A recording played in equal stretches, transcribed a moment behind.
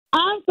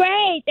I'm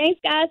great. Thanks,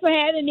 guys, for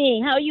having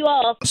me. How are you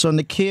all? So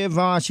Nikia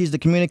Vaughan, she's the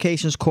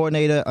communications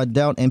coordinator,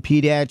 adult and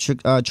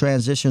pediatric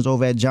transitions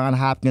over at Johns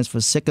Hopkins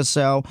for Sickle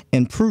Cell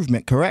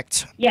Improvement,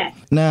 correct? Yes.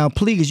 Now,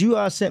 please, you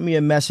sent me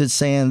a message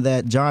saying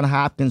that Johns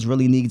Hopkins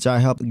really needs our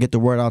help to get the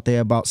word out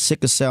there about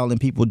sickle cell and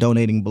people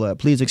donating blood.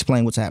 Please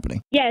explain what's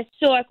happening. Yes,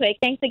 sure, Quick.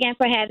 Thanks again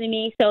for having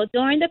me. So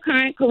during the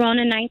current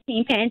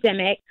Corona-19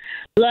 pandemic,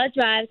 blood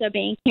drives are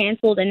being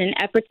canceled in an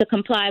effort to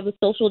comply with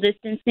social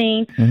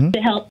distancing to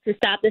help to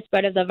stop the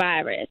spread of the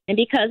virus. And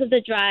because of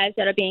the drives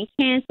that are being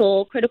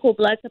canceled, critical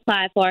blood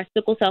supply for our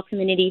sickle cell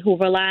community who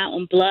rely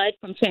on blood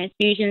from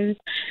transfusions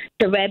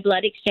to red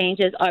blood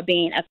exchanges are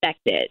being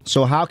affected.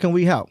 So how can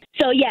we help?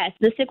 So yes,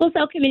 the sickle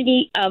cell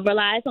community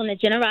relies on the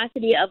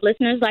generosity of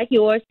listeners like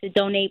yours to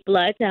donate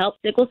blood to help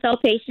sickle cell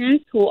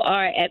patients who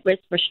are at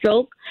risk for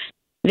stroke,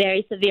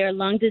 very severe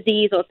lung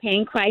disease, or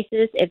pain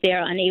crisis if they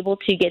are unable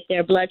to get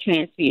their blood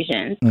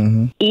transfusions.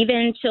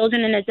 Even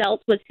children and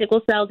adults with sickle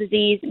cell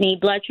disease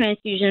need blood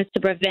transfusions to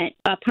prevent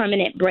a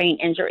permanent brain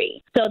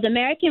injury. So the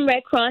American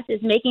Red Cross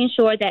is making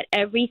sure that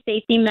every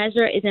safety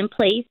measure is in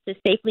place to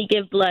safely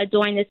give blood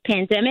during this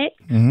pandemic.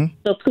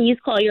 So please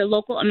call your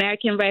local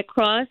American Red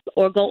Cross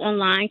or go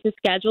online to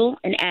schedule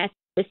and ask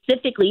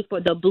specifically for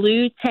the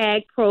Blue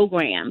Tag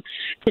program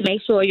to make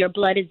sure your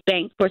blood is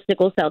banked for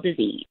sickle cell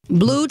disease.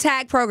 Blue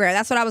Tag program.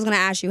 That's what I was going to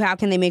ask you. How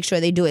can they make sure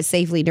they do it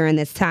safely during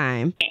this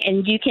time?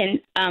 And you can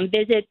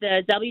visit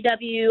the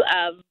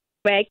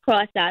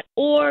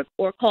www.redcross.org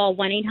or call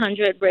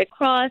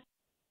 1-800-RED-CROSS,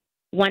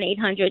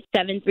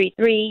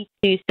 1-800-733-2767.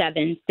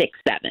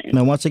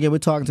 Now, once again, we're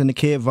talking to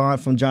Nikia Vaughan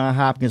from Johns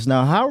Hopkins.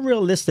 Now, how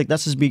realistic,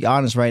 let's just be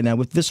honest right now,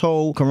 with this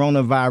whole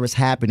coronavirus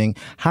happening,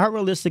 how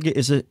realistic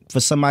is it for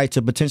somebody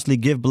to potentially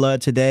give blood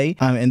today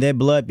and their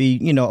blood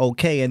be,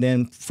 okay, and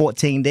then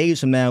 14 days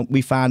from now,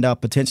 we find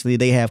out potentially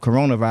they have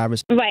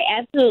coronavirus? Right,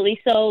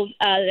 absolutely. So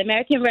the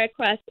American Red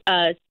Cross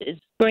is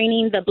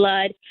screening the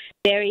blood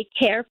very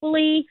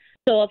carefully.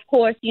 So, of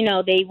course,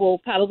 they will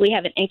probably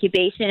have an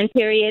incubation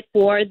period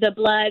for the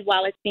blood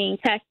while it's being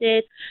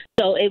tested.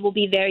 So it will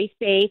be very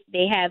safe.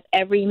 They have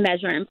every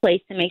measure in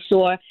place to make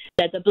sure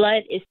that the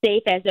blood is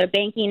safe as they're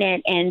banking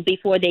it and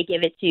before they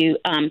give it to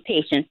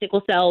patients,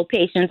 sickle cell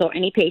patients or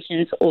any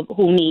patients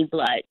who need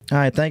blood. All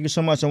right. Thank you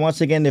so much. And once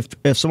again, if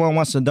someone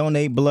wants to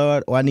donate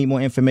blood or I need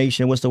more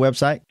information, what's the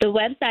website? The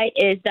website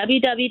is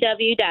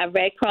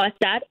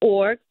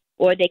www.redcross.org.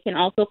 Or they can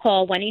also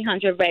call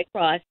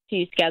 1-800-RED-CROSS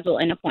to schedule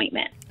an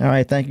appointment. All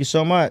right. Thank you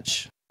so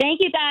much.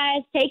 Thank you,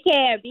 guys. Take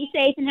care. Be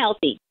safe and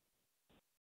healthy.